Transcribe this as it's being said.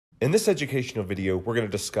In this educational video, we're going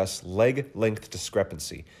to discuss leg length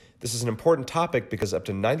discrepancy. This is an important topic because up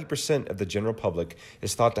to 90% of the general public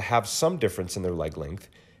is thought to have some difference in their leg length,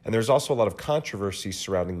 and there's also a lot of controversy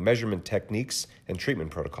surrounding measurement techniques and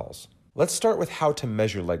treatment protocols. Let's start with how to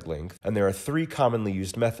measure leg length, and there are three commonly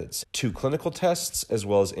used methods: 2 clinical tests as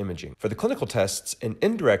well as imaging. For the clinical tests, an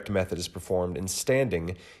indirect method is performed in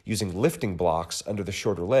standing using lifting blocks under the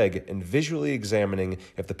shorter leg and visually examining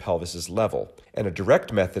if the pelvis is level. And a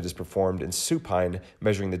direct method is performed in supine,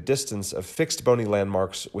 measuring the distance of fixed bony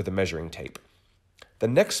landmarks with a measuring tape. The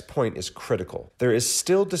next point is critical. There is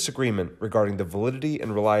still disagreement regarding the validity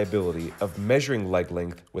and reliability of measuring leg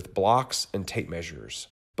length with blocks and tape measures.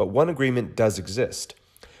 But one agreement does exist.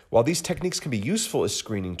 While these techniques can be useful as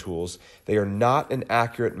screening tools, they are not an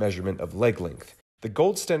accurate measurement of leg length. The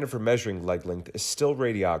gold standard for measuring leg length is still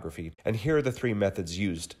radiography, and here are the three methods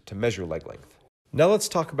used to measure leg length. Now let's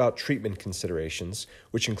talk about treatment considerations,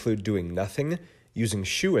 which include doing nothing, using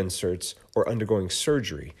shoe inserts, or undergoing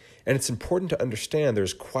surgery. And it's important to understand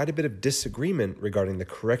there's quite a bit of disagreement regarding the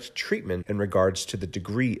correct treatment in regards to the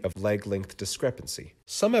degree of leg length discrepancy.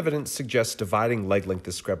 Some evidence suggests dividing leg length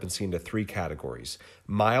discrepancy into three categories: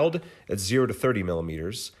 mild at 0 to 30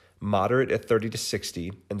 millimeters, moderate at 30 to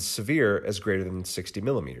 60, and severe as greater than 60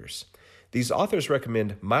 millimeters. These authors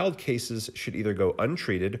recommend mild cases should either go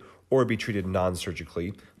untreated or be treated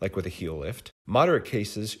non-surgically, like with a heel lift. Moderate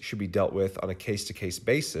cases should be dealt with on a case-to-case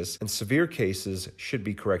basis, and severe cases should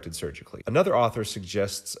be corrected surgically. Another author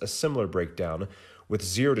suggests a similar breakdown, with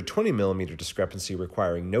 0 to 20 millimeter discrepancy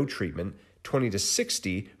requiring no treatment, 20 to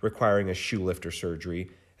 60 requiring a shoe lift or surgery,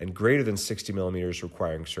 and greater than 60 millimeters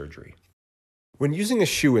requiring surgery. When using a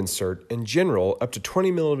shoe insert, in general, up to 20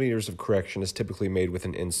 millimeters of correction is typically made with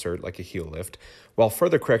an insert like a heel lift, while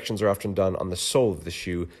further corrections are often done on the sole of the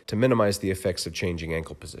shoe to minimize the effects of changing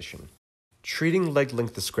ankle position. Treating leg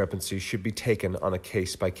length discrepancy should be taken on a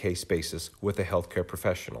case-by-case basis with a healthcare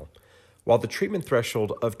professional. While the treatment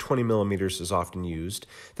threshold of 20 millimeters is often used,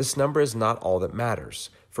 this number is not all that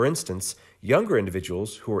matters. For instance, younger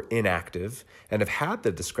individuals who are inactive and have had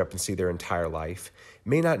the discrepancy their entire life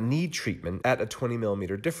may not need treatment at a 20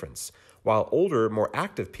 millimeter difference, while older, more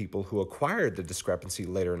active people who acquired the discrepancy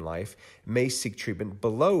later in life may seek treatment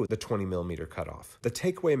below the 20 millimeter cutoff. The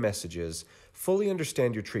takeaway message is, fully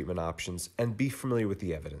understand your treatment options and be familiar with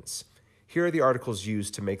the evidence. Here are the articles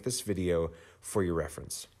used to make this video for your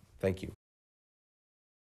reference. Thank you.